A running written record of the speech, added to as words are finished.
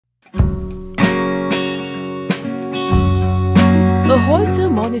A Holter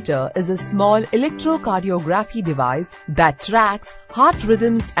monitor is a small electrocardiography device that tracks heart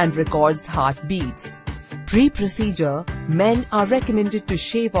rhythms and records heartbeats. Pre-procedure, men are recommended to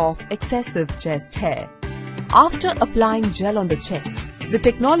shave off excessive chest hair. After applying gel on the chest, the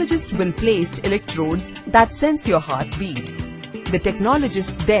technologist will place electrodes that sense your heartbeat. The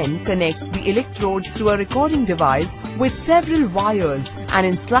technologist then connects the electrodes to a recording device with several wires and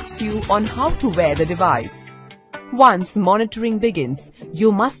instructs you on how to wear the device. Once monitoring begins,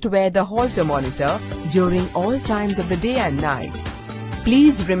 you must wear the Holter monitor during all times of the day and night.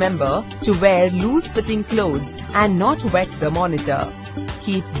 Please remember to wear loose-fitting clothes and not wet the monitor.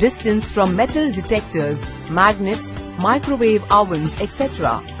 Keep distance from metal detectors, magnets, microwave ovens,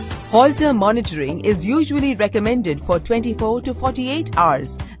 etc. Holter monitoring is usually recommended for 24 to 48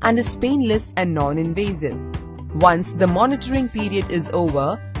 hours and is painless and non-invasive. Once the monitoring period is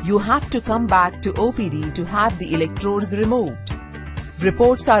over, you have to come back to OPD to have the electrodes removed.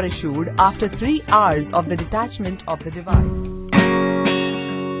 Reports are issued after 3 hours of the detachment of the device.